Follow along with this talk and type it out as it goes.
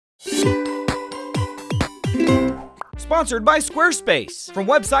Sponsored by Squarespace. From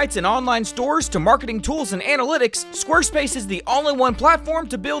websites and online stores to marketing tools and analytics, Squarespace is the all-in-one platform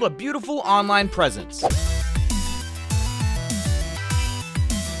to build a beautiful online presence.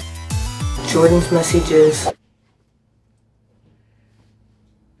 Jordan's messages.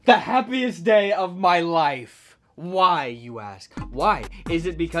 The happiest day of my life. Why, you ask? Why? Is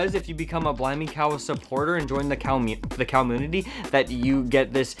it because if you become a Blimey Cow supporter and join the community that you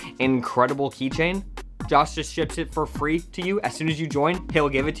get this incredible keychain? Josh just ships it for free to you. As soon as you join, he'll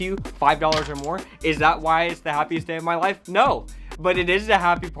give it to you, $5 or more. Is that why it's the happiest day of my life? No, but it is a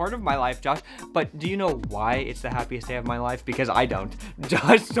happy part of my life, Josh. But do you know why it's the happiest day of my life? Because I don't.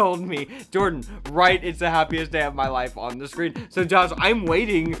 Josh told me, Jordan, write it's the happiest day of my life on the screen. So Josh, I'm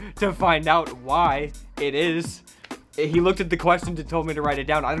waiting to find out why it is. He looked at the questions and told me to write it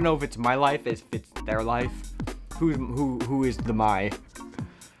down. I don't know if it's my life, if it's their life. Who is the my?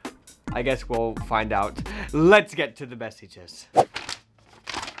 I guess we'll find out. Let's get to the messages.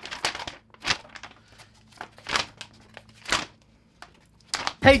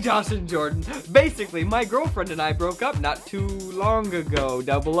 Hey Josh and Jordan, basically my girlfriend and I broke up not too long ago.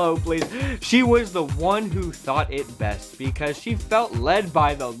 Double O, please. She was the one who thought it best because she felt led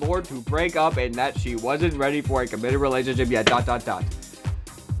by the Lord to break up and that she wasn't ready for a committed relationship yet. ...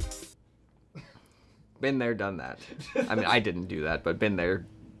 Been there, done that. I mean, I didn't do that, but been there.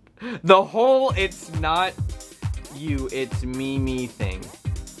 The whole it's not you, it's me thing.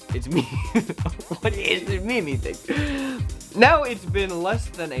 It's me. What is the me thing? Now it's been less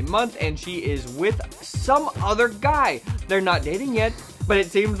than a month and she is with some other guy. They're not dating yet, but it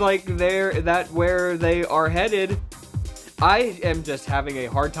seems like that's where they are headed. I am just having a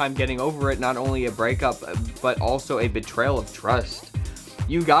hard time getting over it. Not only a breakup, but also a betrayal of trust.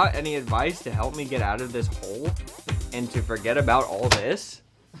 You got any advice to help me get out of this hole and to forget about all this?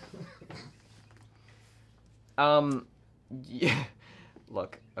 Yeah.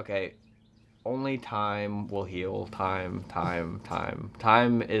 Look, okay. Only time will heal. Time.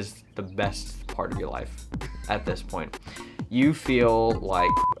 Time is the best part of your life at this point. You feel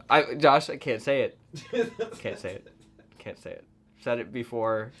like... Josh, I can't say it. Can't say it. Can't say it. Said it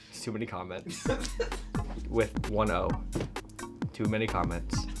before. It's too many comments. With 1 O. Too many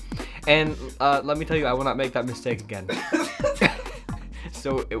comments. And let me tell you, I will not make that mistake again.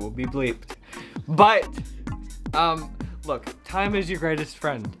 So it will be bleeped. But, look, time is your greatest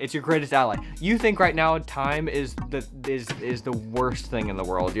friend. It's your greatest ally. You think right now time is the worst thing in the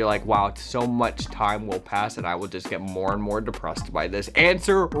world. You're like, wow, so much time will pass and I will just get more and more depressed by this.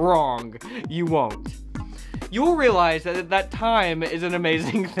 Answer wrong. You won't. You will realize that time is an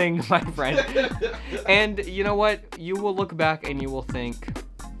amazing thing, my friend. And you know what? You will look back and you will think,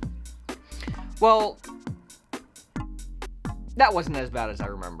 well, that wasn't as bad as I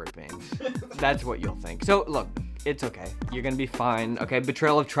remember it being. That's what you'll think. So look, it's okay. You're gonna be fine. Okay,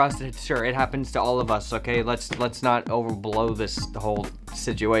 betrayal of trust. Sure, it happens to all of us. Okay, let's not overblow the whole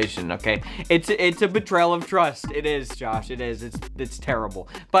situation. Okay, it's a betrayal of trust. It is, Josh. It is. It's terrible.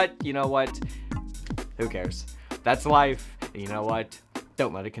 But you know what? Who cares? That's life. You know what?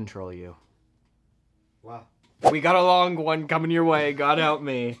 Don't let it control you. Wow. We got a long one coming your way, God help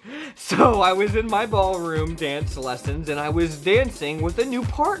me. So I was in my ballroom dance lessons and I was dancing with a new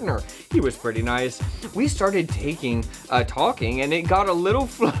partner. He was pretty nice. We started talking and it got a little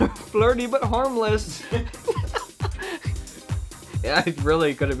flirty but harmless. Yeah, it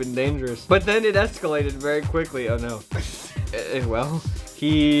really could have been dangerous. But then it escalated very quickly. Oh no. Well,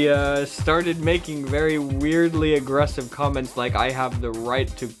 he started making very weirdly aggressive comments like, I have the right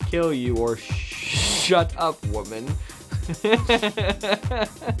to kill you, or shut up, woman.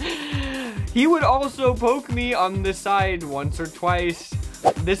 He would also poke me on the side once or twice.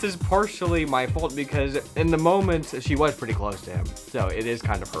 This is partially my fault because in the moment she was pretty close to him. So it is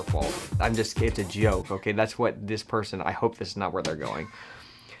kind of her fault. It's a joke, okay? That's what this person, I hope this is not where they're going.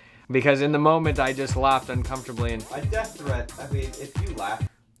 Because in the moment I just laughed uncomfortably and... A death threat, I mean, if you laugh...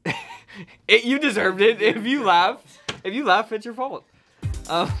 You deserved it. If you laugh, it's your fault.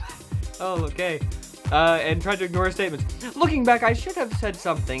 Oh, okay. And tried to ignore his statements. Looking back, I should have said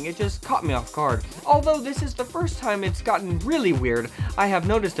something. It just caught me off guard. Although this is the first time it's gotten really weird, I have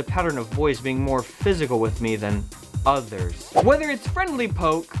noticed a pattern of boys being more physical with me than others. Whether it's friendly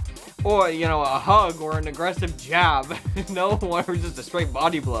poke, or, you know, a hug, or an aggressive jab, no one, or just a straight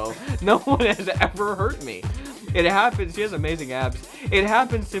body blow, no one has ever hurt me. It happens, she has amazing abs. It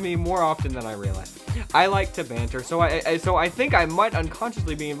happens to me more often than I realize. I like to banter, so I think I might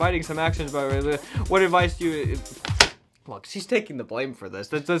unconsciously be inviting some actions, but what advice do you... Look, she's taking the blame for this.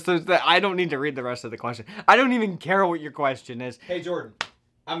 I don't need to read the rest of the question. I don't even care what your question is. Hey, Jordan.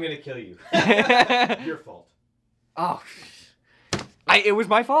 I'm gonna kill you. Your fault. Oh, it was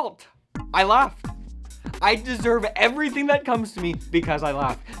my fault. I laughed. I deserve everything that comes to me because I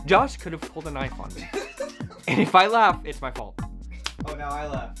laughed. Josh could have pulled a knife on me. And if I laugh, it's my fault. Oh, now I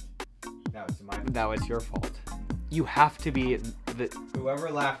laughed. Now it's my fault. Now it's your fault. You have to be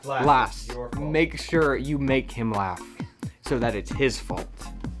Whoever laughed last. It's your fault. Make sure you make him laugh so that it's his fault.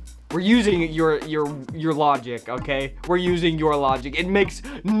 We're using your logic, okay? We're using your logic. It makes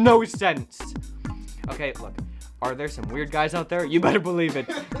no sense. Okay, look. Are there some weird guys out there? You better believe it.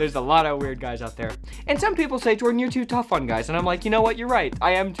 There's a lot of weird guys out there. And some people say, Jordan, you're too tough on guys. And I'm like, you know what? You're right.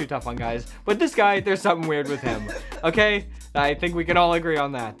 I am too tough on guys. But this guy, there's something weird with him. Okay? I think we can all agree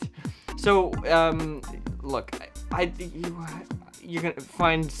on that. So, look, you're gonna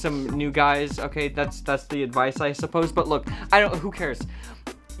find some new guys. Okay, that's the advice, I suppose. But look, who cares?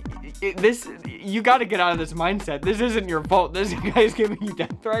 You got to get out of this mindset. This isn't your fault. This guy's giving you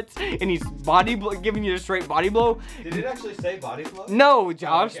death threats, and he's giving you a straight body blow. Did it actually say body blow? No,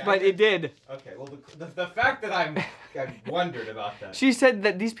 Josh, okay, but it did. Okay, well, the fact that I wondered about that. She said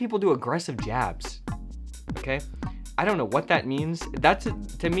that these people do aggressive jabs. Okay, I don't know what that means.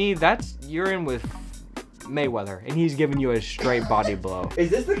 To me, you're in with Mayweather, and he's giving you a straight body blow.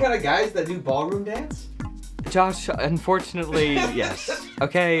 Is this the kind of guys that do ballroom dance? Josh, unfortunately, yes.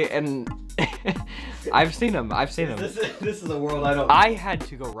 Okay, and I've seen them. This is a world I don't. I had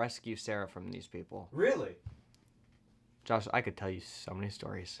to go rescue Sarah from these people. Really? Josh, I could tell you so many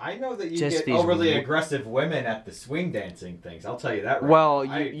stories. I know that you get overly aggressive women at the swing dancing things. I'll tell you that. Right well,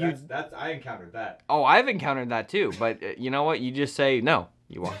 now. I encountered that. Oh, I've encountered that too. But you know what? You just say no.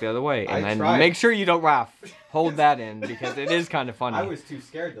 You walk the other way, and then tried. Make sure you don't laugh. Hold that in because it is kind of funny. I was too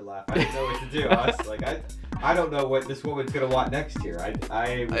scared to laugh. I didn't know what to do. I was like, I don't know what this woman's gonna want next year.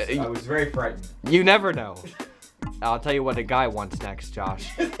 I was very frightened. You never know. I'll tell you what a guy wants next, Josh,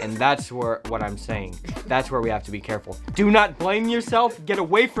 and that's what I'm saying. That's where we have to be careful. Do not blame yourself. Get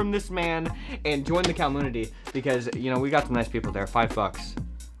away from this man and join the community because we got some nice people there. $5.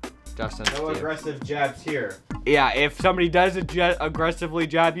 Justin. No aggressive jabs here. Yeah, if somebody does aggressively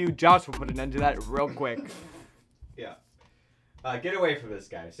jab you, Josh will put an end to that real quick. Yeah. Get away from this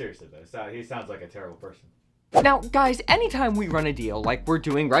guy. Seriously, though. He sounds like a terrible person. Now, guys, anytime we run a deal like we're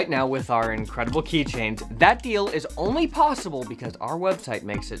doing right now with our incredible keychains, that deal is only possible because our website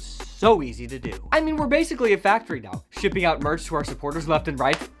makes it so easy to do. I mean, we're basically a factory now, shipping out merch to our supporters left and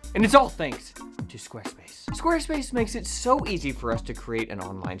right, and it's all thanks to Squarespace. Squarespace makes it so easy for us to create an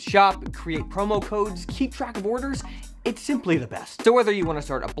online shop, create promo codes, keep track of orders. It's simply the best. So whether you want to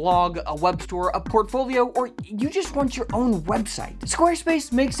start a blog, a web store, a portfolio, or you just want your own website,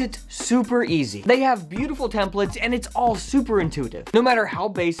 Squarespace makes it super easy. They have beautiful templates and it's all super intuitive. No matter how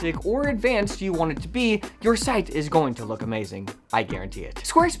basic or advanced you want it to be, your site is going to look amazing. I guarantee it.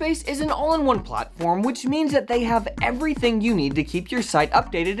 Squarespace is an all-in-one platform, which means that they have everything you need to keep your site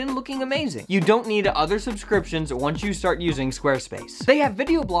updated and looking amazing. You don't need other subscriptions once you start using Squarespace. They have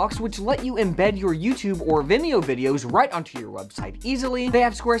video blocks which let you embed your YouTube or Vimeo videos right onto your website easily. They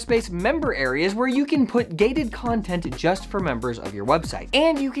have Squarespace member areas where you can put gated content just for members of your website.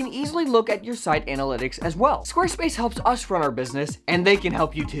 And you can easily look at your site analytics as well. Squarespace helps us run our business, and they can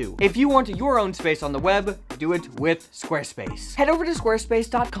help you too. If you want your own space on the web, do it with Squarespace. Head over to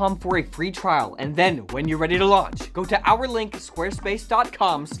squarespace.com for a free trial, and then when you're ready to launch, go to our link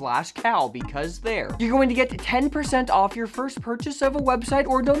squarespace.com/cow because there, you're going to get 10% off your first purchase of a website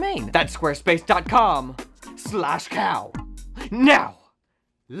or domain. That's squarespace.com/cow. Now,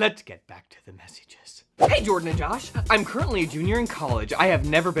 let's get back to the messages. Hey Jordan and Josh, I'm currently a junior in college. I have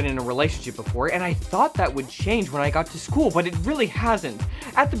never been in a relationship before, and I thought that would change when I got to school, but it really hasn't.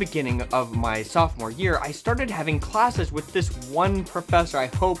 At the beginning of my sophomore year, I started having classes with this one professor. I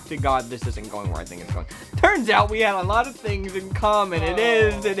hope to God this isn't going where I think it's going. Turns out we had a lot of things in common. It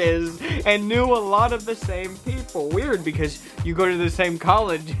is, and knew a lot of the same people. Weird, because you go to the same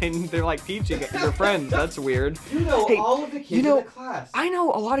college and they're like teaching your friends. That's weird. You know all of the kids in the class. I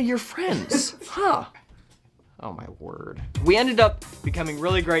know a lot of your friends. Huh. Oh my word. We ended up becoming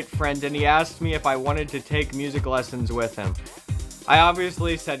really great friends, and he asked me if I wanted to take music lessons with him. I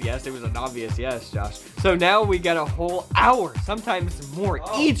obviously said yes. It was an obvious yes, Josh. So now we get a whole hour, sometimes more,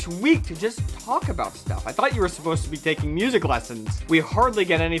 each week to just talk about stuff. I thought you were supposed to be taking music lessons. We hardly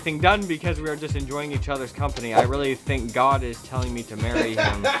get anything done because we are just enjoying each other's company. I really think God is telling me to marry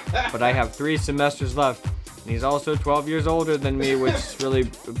him, but I have 3 semesters left. And he's also 12 years older than me, which really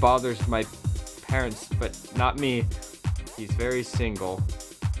bothers my parents, but not me. He's very single,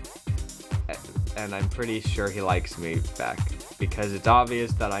 and I'm pretty sure he likes me back because it's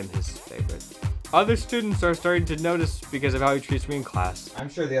obvious that I'm his favorite. Other students are starting to notice because of how he treats me in class. I'm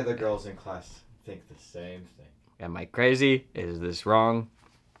sure the other girls in class think the same thing. Am I crazy? Is this wrong?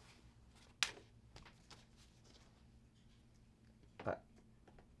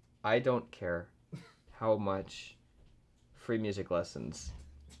 I don't care how much free music lessons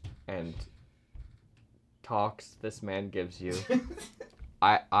and talks this man gives you.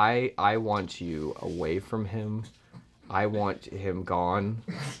 I want you away from him. I want him gone.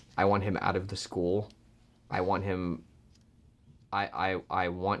 I want him out of the school. I want him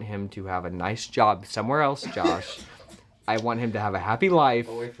to have a nice job somewhere else, Josh. I want him to have a happy life.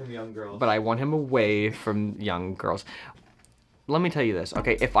 Away from young girls. But I want him away from young girls. Let me tell you this,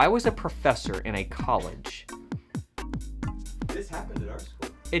 okay? If I was a professor in a college... This happened at our school.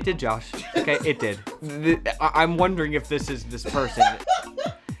 It did, Josh. Okay, it did. I'm wondering if this is this person.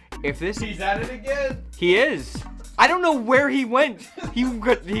 If this... He's at it again. He is. I don't know where he went. He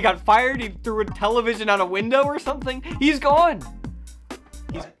got fired. He threw a television out a window or something. He's gone.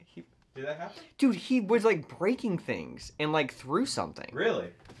 What? Did that happen? Dude, he was like breaking things and like threw something.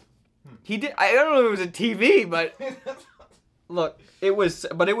 Really? He did. I don't know if it was a TV, but look, it was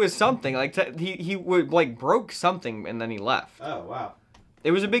something. Like he would like broke something and then he left. Oh wow.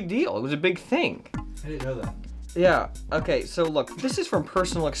 It was a big deal. It was a big thing. I didn't know that. Yeah. Okay. So look, this is from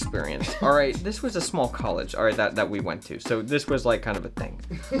personal experience. All right. This was a small college. All right. That we went to. So this was like kind of a thing.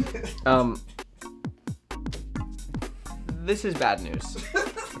 This is bad news.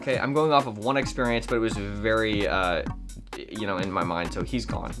 Okay. I'm going off of one experience, but it was very, in my mind. So he's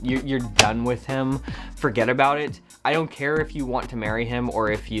gone. You're done with him. Forget about it. I don't care if you want to marry him or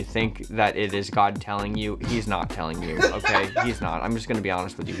if you think that it is God telling you. He's not telling you. Okay. He's not. I'm just gonna be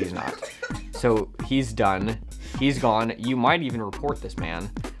honest with you. He's not. So he's done. He's gone. You might even report this man,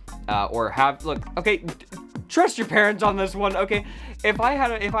 trust your parents on this one, okay? If I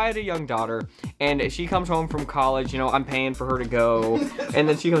had a young daughter and she comes home from college, I'm paying for her to go, and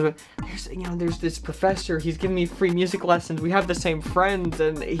then she goes, there's this professor, he's giving me free music lessons, we have the same friends,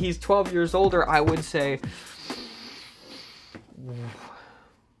 and he's 12 years older, I would say,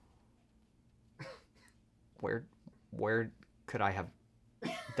 where could I have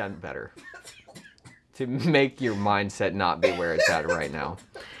done better to make your mindset not be where it's at right now?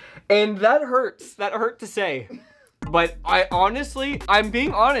 And that hurts. That hurt to say. But I'm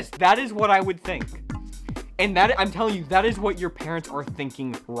being honest, that is what I would think. And I'm telling you, that is what your parents are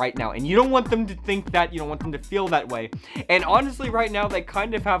thinking right now. And you don't want them to think that, you don't want them to feel that way. And honestly, right now, they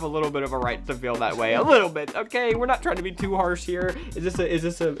kind of have a little bit of a right to feel that way. A little bit, okay? We're not trying to be too harsh here. Is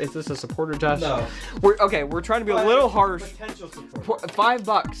this a supporter test? No. We're trying to be a little harsh. Potential support.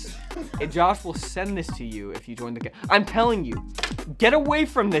 $5. And Josh will send this to you if you join the... I'm telling you, get away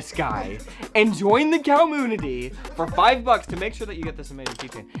from this guy and join the community for $5 to make sure that you get this amazing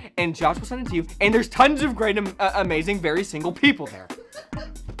keychain. And Josh will send it to you. And there's tons of great, amazing, very single people there.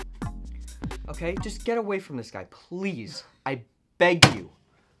 Okay, just get away from this guy, please. I beg you.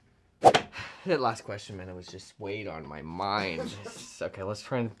 That last question, man, it was just weighed on my mind. Okay, let's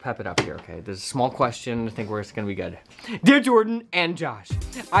try and pep it up here, okay? There's a small question. I think it's gonna be good. Dear Jordan and Josh,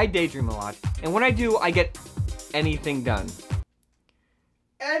 I daydream a lot, and when I do, I get anything done.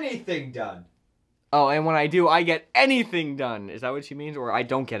 Anything done. Oh, and when I do, I get anything done. Is that what she means? Or I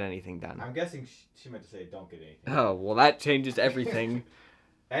don't get anything done? I'm guessing she meant to say don't get anything. Oh, well, that changes everything.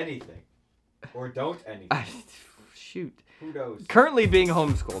 Anything. Or don't anything. Shoot. Who knows? Currently being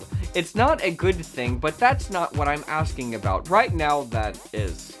homeschooled. It's not a good thing, but that's not what I'm asking about. Right now, that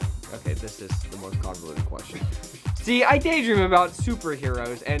is... Okay, this is the most convoluted question. See, I daydream about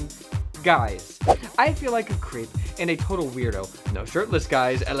superheroes and... guys. I feel like a creep and a total weirdo. No shirtless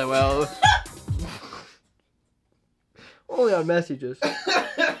guys, LOL. Only on messages.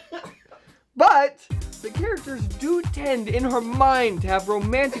 But the characters do tend in her mind to have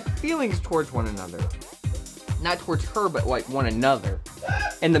romantic feelings towards one another. Not towards her, but like one another.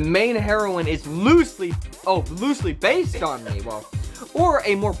 And the main heroine is loosely based on me, well, or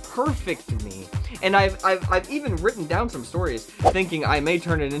a more perfect me. And I've even written down some stories thinking I may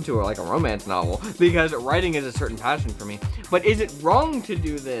turn it into like a romance novel because writing is a certain passion for me. But is it wrong to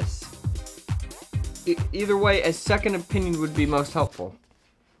do this? Either way, a second opinion would be most helpful.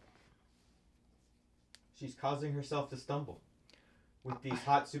 She's causing herself to stumble with these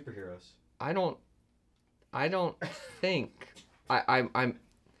hot superheroes. I don't think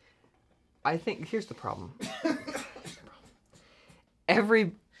I think here's the problem.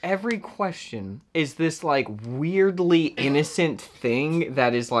 Every question is this like weirdly innocent thing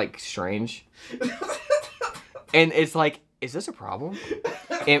that is like strange. And it's like is this a problem?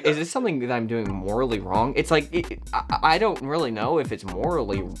 Is this something that I'm doing morally wrong? It's like, I don't really know if it's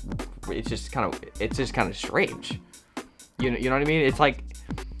morally, it's just kind of strange. You know what I mean? It's like,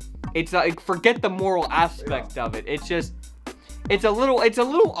 forget the moral aspect of it. It's just, it's a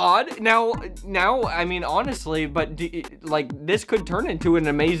little odd. Now, I mean, honestly, but like, this could turn into an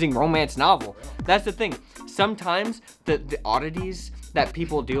amazing romance novel. That's the thing. Sometimes the oddities that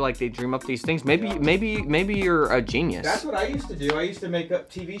people do, like they dream up these things. Maybe you're a genius. That's what I used to do. I used to make up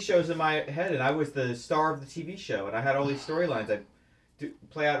TV shows in my head, and I was the star of the TV show, and I had all these storylines I'd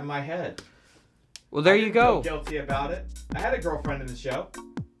play out in my head. Well, there you go. I didn't feel guilty about it. I had a girlfriend in the show.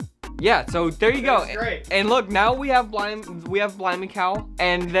 Yeah, so there you go. Great. And look, now we have Blimey Cow,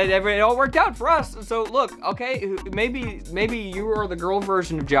 and that it all worked out for us. So look, okay, maybe you are the girl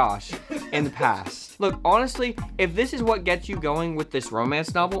version of Josh in the past. Look, honestly, if this is what gets you going with this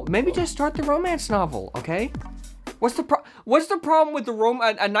romance novel, maybe just start the romance novel, okay? What's the problem with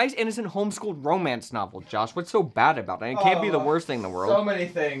a nice innocent homeschooled romance novel, Josh? What's so bad about it? It can't be the worst thing in the world. So many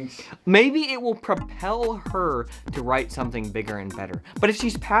things. Maybe it will propel her to write something bigger and better. But if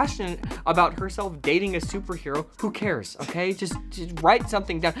she's passionate about herself dating a superhero, who cares, okay? Just write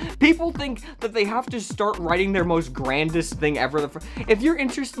something down. People think that they have to start writing their most grandest thing ever. If you're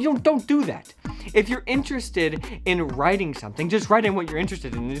interested, don't do that. If you're interested in writing something, just write in what you're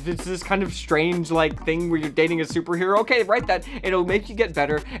interested in. If it's this kind of strange like thing where you're dating a superhero, okay, write that. It'll make you get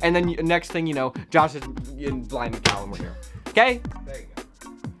better. And then next thing you know, Josh is in Blimey Cow and we're here. Okay? There you go.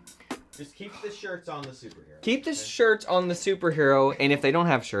 Just keep the shirts on the superhero. Keep the shirts on the superhero, and if they don't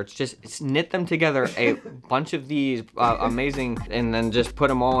have shirts, just knit them together, a bunch of these amazing, and then just put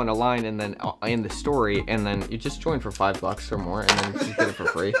them all in a line, and then in the story, and then you just join for $5 or more, and then you get it for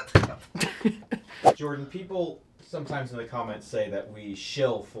free. Jordan, people sometimes in the comments say that we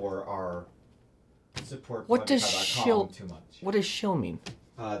shill for our support. What does shill? Too much. What does shill mean?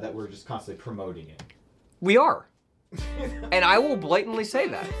 That we're just constantly promoting it. We are. And I will blatantly say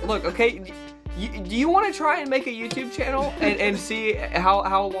that. Look, okay, do you want to try and make a YouTube channel and see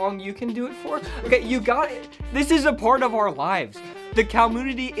how long you can do it for? Okay, you got it. This is a part of our lives. The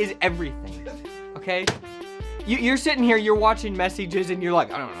community is everything, okay? You're sitting here, you're watching messages, and you're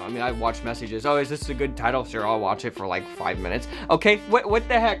like, I don't know, I mean, I watch messages. Oh, is this a good title? Sure, I'll watch it for like 5 minutes. Okay, what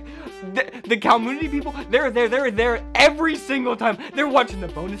the heck? The community people, they're there every single time. They're watching the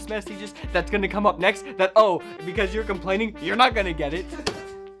bonus messages that's gonna come up next that, oh, because you're complaining, you're not gonna get it.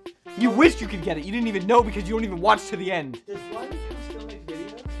 You wished you could get it. You didn't even know because you don't even watch to the end. Does Blimey Cow still make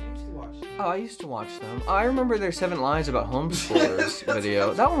videos? I used to watch them. Oh, I used to watch them. I remember their 7 Lies About Homeschoolers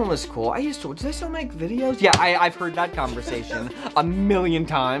video. That one was cool. Do they still make videos? Yeah, I've heard that conversation a million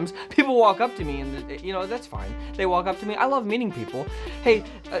times. People walk up to me and, you know, that's fine. They walk up to me. I love meeting people. Hey,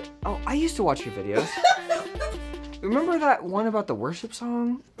 I used to watch your videos. Remember that one about the worship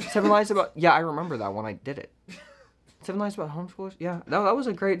song? 7 Lies About... Yeah, I remember that one. I did it. 7 Lies About Homeschoolers? Yeah, no, that was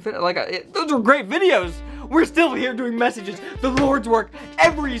a great video. Like, those were great videos. We're still here doing messages. The Lord's work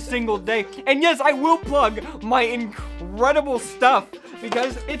every single day. And yes, I will plug my incredible stuff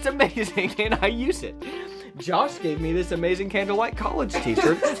because it's amazing and I use it. Josh gave me this amazing Candlelight College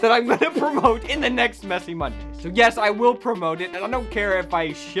t-shirt that I'm gonna promote in the next Messy Monday. So yes, I will promote it and I don't care if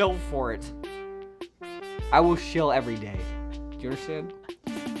I shill for it. I will shill every day. Do you understand?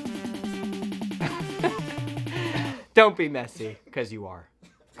 Don't be messy, because you are,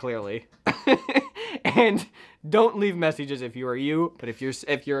 clearly. And don't leave messages if you are you, but if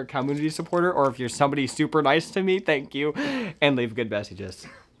you're a community supporter or if you're somebody super nice to me, thank you. And leave good messages.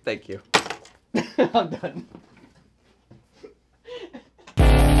 Thank you. I'm done.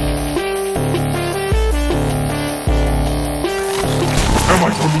 Am I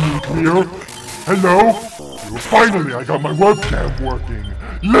coming in clear? Hello? Finally, I got my webcam working.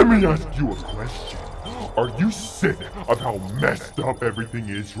 Let me ask you a question. Are you sick of how messed up everything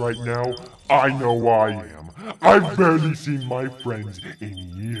is right now? I know I am. I've barely seen my friends in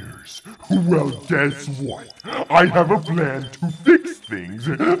years. Well, guess what? I have a plan to fix things.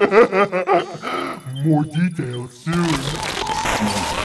 More details soon.